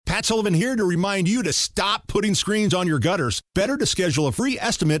Matt Sullivan here to remind you to stop putting screens on your gutters. Better to schedule a free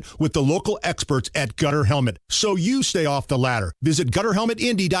estimate with the local experts at Gutter Helmet so you stay off the ladder. Visit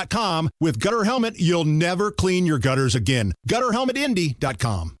GutterHelmetIndy.com. With Gutter Helmet, you'll never clean your gutters again.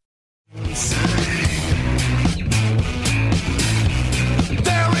 GutterHelmetIndy.com.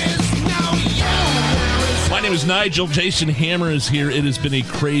 My name is Nigel. Jason Hammer is here. It has been a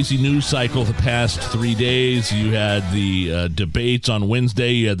crazy news cycle the past 3 days. You had the debates on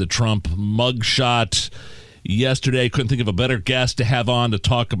Wednesday. You had the Trump mugshot yesterday. Couldn't think of a better guest to have on to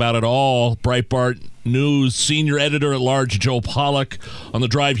talk about it all. Breitbart News senior editor-at-large Joel Pollak on the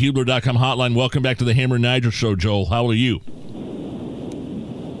DriveHubler.com hotline. Welcome back to the Hammer and Nigel Show, Joel. How are you?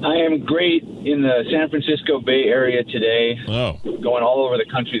 I am great in the San Francisco Bay Area today. Oh. Going all over the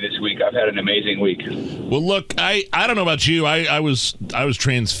country this week. I've had an amazing week. Well, look, I don't know about you. I was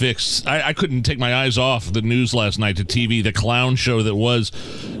transfixed. I couldn't take my eyes off the news last night, the TV, the clown show that was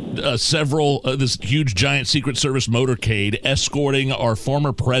this huge giant Secret Service motorcade escorting our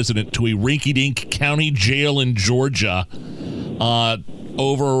former president to a rinky-dink county jail in Georgia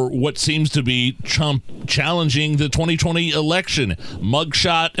over what seems to be Trump challenging the 2020 election.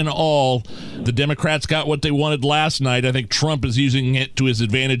 Mugshot and all. The Democrats got what they wanted last night. I think Trump is using it to his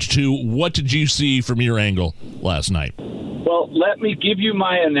advantage, too. What did you see from your angle last night? Well, let me give you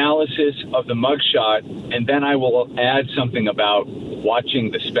my analysis of the mugshot, and then I will add something about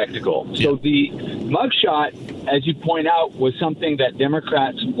watching the spectacle. Yeah. So the mugshot, as you point out, was something that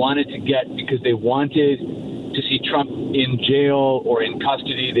Democrats wanted to get because they wanted to see Trump in jail or in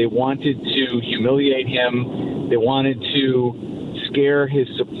custody. They wanted to humiliate him. They wanted to scare his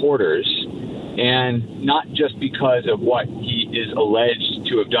supporters, and not just because of what he is alleged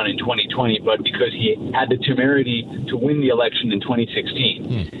to have done in 2020, but because he had the temerity to win the election in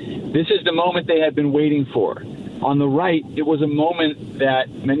 2016. This is the moment they had been waiting for. On the right, it was a moment that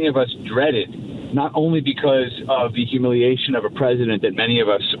many of us dreaded, not only because of the humiliation of a president that many of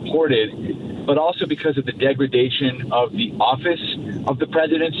us supported, but also because of the degradation of the office of the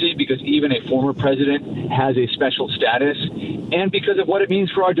presidency, because even a former president has a special status, and because of what it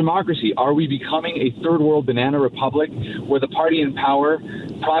means for our democracy. Are we becoming a third world banana republic where the party in power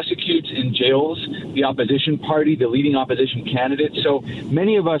prosecutes and jails the opposition party, the leading opposition candidate? So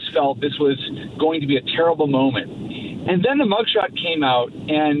many of us felt this was going to be a terrible moment. And then the mugshot came out,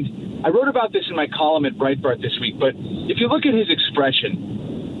 and I wrote about this in my column at Breitbart this week, but if you look at his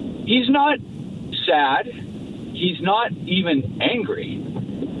expression, he's not sad. He's not even angry.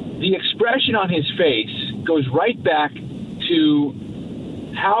 The expression on his face goes right back to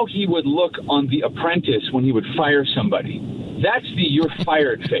how he would look on The Apprentice when he would fire somebody. That's the "you're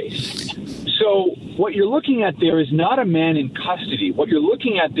fired" face. So what you're looking at there is not a man in custody. What you're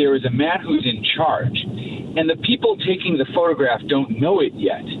looking at there is a man who's in charge. And the people taking the photograph don't know it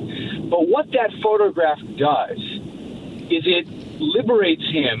yet. But what that photograph does is it liberates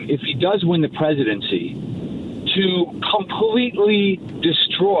him, if he does win the presidency, to completely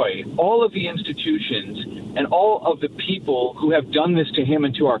destroy all of the institutions and all of the people who have done this to him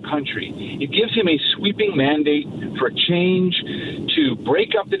and to our country. It gives him a sweeping mandate for change, to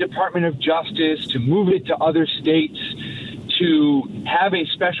break up the Department of Justice, to move it to other states, to have a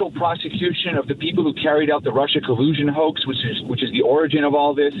special prosecution of the people who carried out the Russia collusion hoax, which is the origin of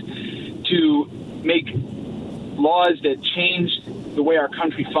all this, to make laws that change the way our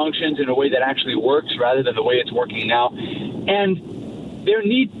country functions in a way that actually works rather than the way it's working now. And there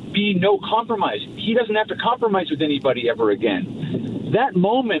need be no compromise. He doesn't have to compromise with anybody ever again. That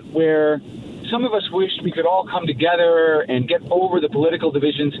moment where some of us wished we could all come together and get over the political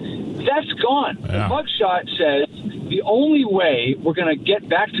divisions, that's gone. Yeah. The mugshot says the only way we're going to get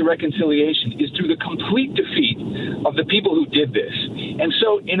back to reconciliation is through the complete defeat of the people who did this. And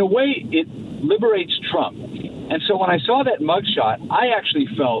so, in a way, it liberates Trump. And so when I saw that mugshot, I actually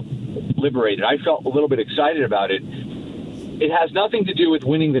felt liberated. I felt a little bit excited about it. It has nothing to do with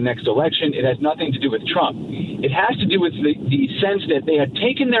winning the next election. It has nothing to do with Trump. It has to do with the sense that they had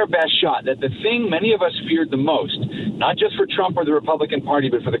taken their best shot, that the thing many of us feared the most, not just for Trump or the Republican Party,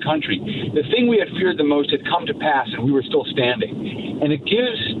 but for the country, the thing we had feared the most had come to pass, and we were still standing. And it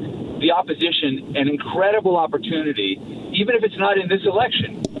gives the opposition an incredible opportunity, even if it's not in this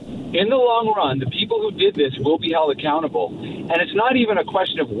election. In the long run, the people who did this will be held accountable. And it's not even a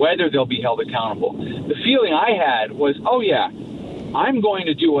question of whether they'll be held accountable. The feeling I had was, oh, yeah, I'm going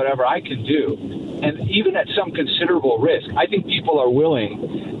to do whatever I can do. And even at some considerable risk, I think people are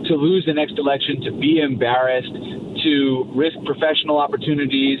willing to lose the next election, to be embarrassed, to risk professional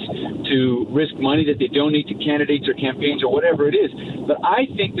opportunities, to risk money that they donate to candidates or campaigns or whatever it is. But I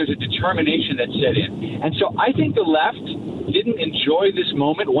think there's a determination that's set in. And so I think the left didn't enjoy this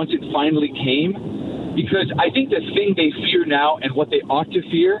moment once it finally came, because I think the thing they fear now and what they ought to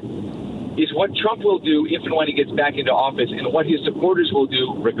fear is what Trump will do if and when he gets back into office, and what his supporters will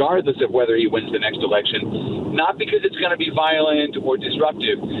do regardless of whether he wins the next election, not because it's going to be violent or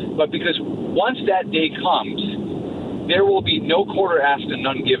disruptive, but because once that day comes, there will be no quarter asked and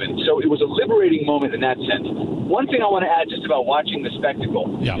none given. So it was a liberating moment in that sense. One thing I want to add just about watching the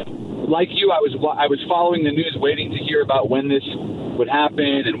spectacle. Yeah. Like you, I was following the news, waiting to hear about when this would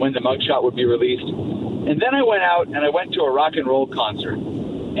happen and when the mugshot would be released. And then I went out and I went to a rock and roll concert.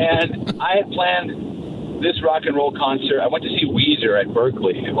 And I had planned this rock and roll concert. I went to see Weezer at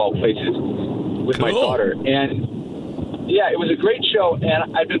Berkeley, of all places, with my daughter. And, yeah, it was a great show.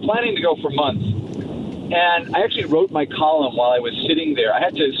 And I'd been planning to go for months. And I actually wrote my column while I was sitting there. I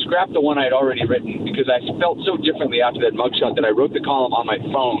had to scrap the one I had already written because I felt so differently after that mugshot that I wrote the column on my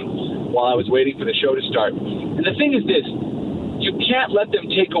phone while I was waiting for the show to start. And the thing is this, you can't let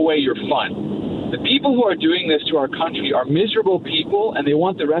them take away your fun. The people who are doing this to our country are miserable people, and they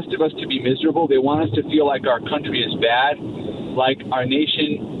want the rest of us to be miserable. They want us to feel like our country is bad, like our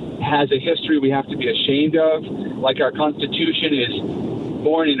nation has a history we have to be ashamed of, like our Constitution is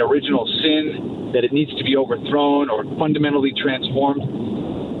born in original sin, that it needs to be overthrown or fundamentally transformed.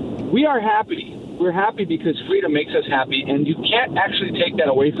 We are happy. We're happy because freedom makes us happy, and you can't actually take that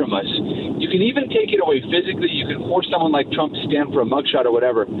away from us. You can even take it away physically. You can force someone like Trump to stand for a mugshot or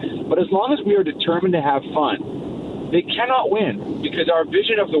whatever. But as long as we are determined to have fun, they cannot win, because our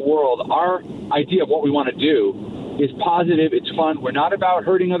vision of the world, our idea of what we want to do is positive, it's fun. We're not about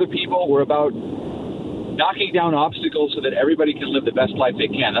hurting other people. We're about knocking down obstacles so that everybody can live the best life they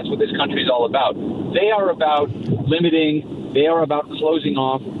can. That's what this country is all about. They are about limiting. They are about closing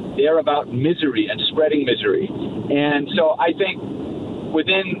off. They are about misery and spreading misery. And so I think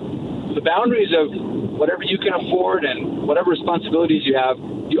within the boundaries of whatever you can afford and whatever responsibilities you have,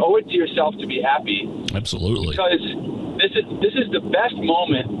 you owe it to yourself to be happy. Absolutely. Because this is the best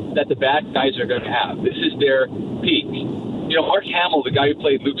moment that the bad guys are going to have. This is their peak. You know, Mark Hamill, the guy who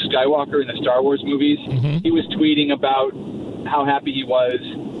played Luke Skywalker in the Star Wars movies, he was tweeting about how happy he was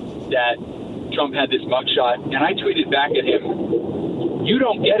that Trump had this mugshot. And I tweeted back at him, you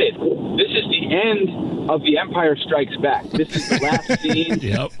don't get it. This is the end of The Empire Strikes Back. This is the last scene,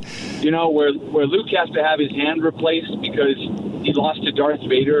 you know, where Luke has to have his hand replaced because he lost to Darth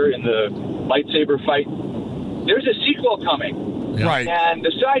Vader in the lightsaber fight. There's a sequel coming. Right. And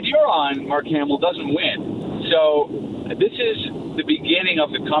the side you're on, Mark Hamill, doesn't win. So this is the beginning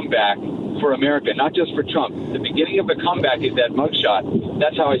of the comeback for America, not just for Trump. The beginning of the comeback is that mugshot.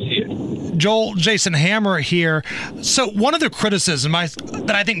 That's how I see it. Joel, Jason Hammer here. So one of the criticism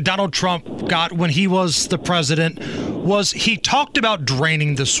that I think Donald Trump got when he was the president was he talked about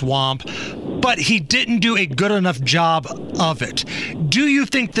draining the swamp, but he didn't do a good enough job of it. Do you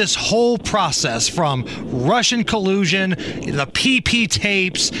think this whole process, from Russian collusion, the PP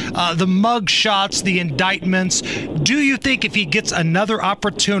tapes, the mug shots, the indictments, do you think if he gets another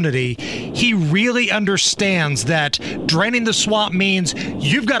opportunity, he really understands that draining the swamp means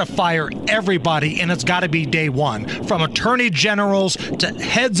you've got to fire everybody, and it's got to be day one, from attorney generals to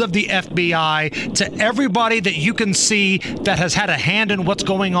heads of the FBI to everybody that you can see that has had a hand in what's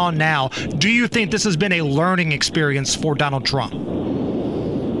going on now? Do you think this has been a learning experience for Donald Trump?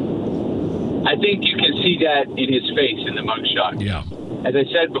 I think you can see that in his face in the mugshot. Yeah. As I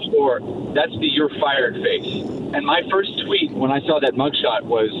said before, that's the "you're fired" face. And my first tweet when I saw that mugshot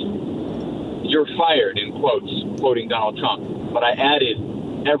was, "You're fired," in quotes, quoting Donald Trump. But I added,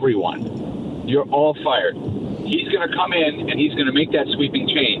 everyone. You're all fired. He's going to come in and he's going to make that sweeping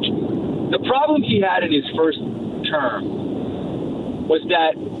change. The problem he had in his first term was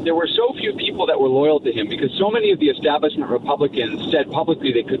that there were so few people that were loyal to him, because so many of the establishment Republicans said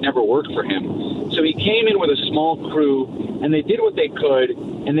publicly they could never work for him. So he came in with a small crew, and they did what they could,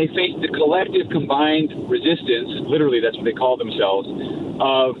 and they faced the collective combined resistance, literally that's what they call themselves,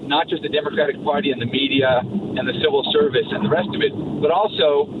 of not just the Democratic Party and the media and the civil service and the rest of it, but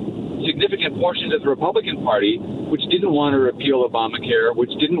also significant portions of the Republican Party, which didn't want to repeal Obamacare,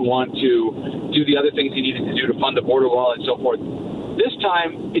 which didn't want to do the other things he needed to do to fund the border wall and so forth. This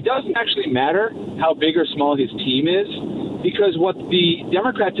time, it doesn't actually matter how big or small his team is, because what the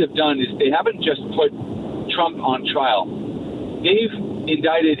Democrats have done is they haven't just put Trump on trial. They've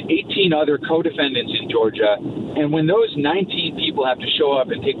indicted 18 other co-defendants in Georgia, and when those 19 people have to show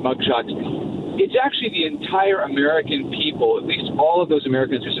up and take mugshots, it's actually the entire American people, at least all of those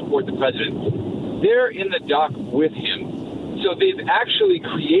Americans who support the president. They're in the dock with him. So they've actually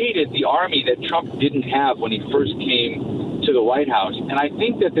created the army that Trump didn't have when he first came to the White House. And I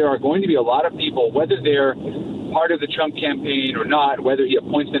think that there are going to be a lot of people, whether they're part of the Trump campaign or not, whether he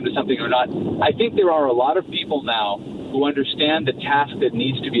appoints them to something or not, I think there are a lot of people now who understand the task that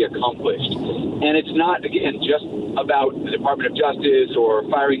needs to be accomplished. And it's not, again, just about the Department of Justice or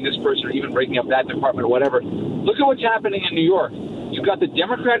firing this person or even breaking up that department or whatever. Look at what's happening in New York. You've got the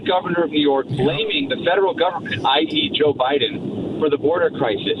Democrat governor of New York blaming the federal government, i.e. Joe Biden, for the border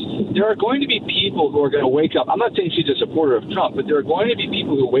crisis. There are going to be people who are going to wake up. I'm not saying she's a supporter of Trump, but there are going to be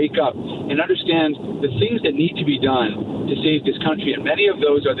people who wake up and understand the things that need to be done to save this country. And many of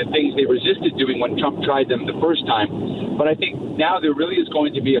those are the things they resisted doing when Trump tried them the first time. But I think now there really is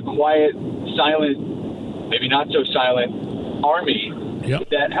going to be a quiet, silent, maybe not so silent army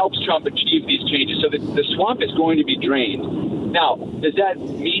that helps Trump achieve these changes. So the swamp is going to be drained. Now, does that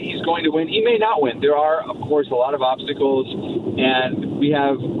mean he's going to win? He may not win. There are, of course, a lot of obstacles, and we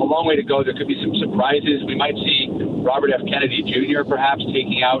have a long way to go. There could be some surprises. We might see Robert F. Kennedy Jr. perhaps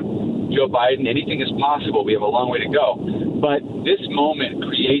taking out Joe Biden. Anything is possible. We have a long way to go. But this moment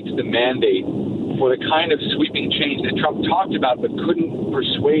creates the mandate for the kind of sweeping change that Trump talked about but couldn't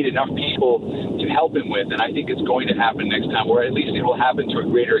persuade enough people to help him with. And I think it's going to happen next time, or at least it will happen to a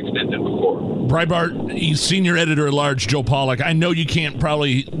greater extent than before. Breitbart, he's senior editor-at-large Joe Pollak. I know you can't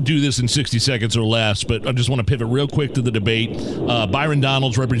probably do this in 60 seconds or less, but I just want to pivot real quick to the debate. Byron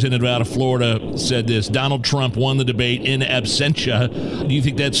Donalds, representative out of Florida, said this: Donald Trump won the debate in absentia. Do you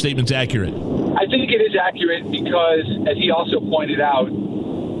think that statement's accurate? I think it is accurate because, as he also pointed out,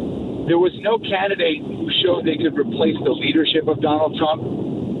 there was no candidate who showed they could replace the leadership of Donald Trump.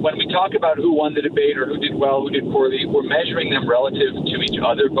 When we talk about who won the debate or who did well, who did poorly, we're measuring them relative to each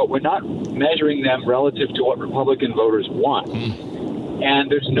other, but we're not measuring them relative to what Republican voters want. And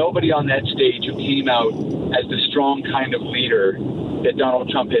there's nobody on that stage who came out as the strong kind of leader that Donald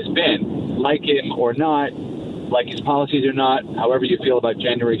Trump has been. Like him or not, like his policies or not, however you feel about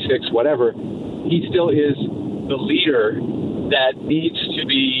January 6th, whatever, he still is the leader that needs to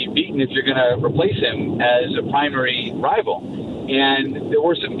be beaten if you're going to replace him as a primary rival. And there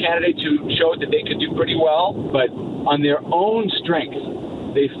were some candidates who showed that they could do pretty well, but on their own strength,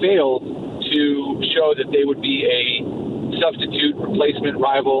 they failed to show that they would be a substitute, replacement,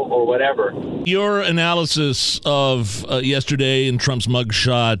 rival, or whatever. Your analysis of yesterday and Trump's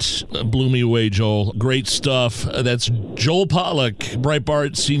mugshot blew me away, Joel. Great stuff. That's Joel Pollak,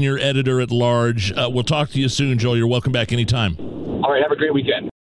 Breitbart senior editor at large. We'll talk to you soon, Joel. You're welcome back anytime. All right. Have a great weekend.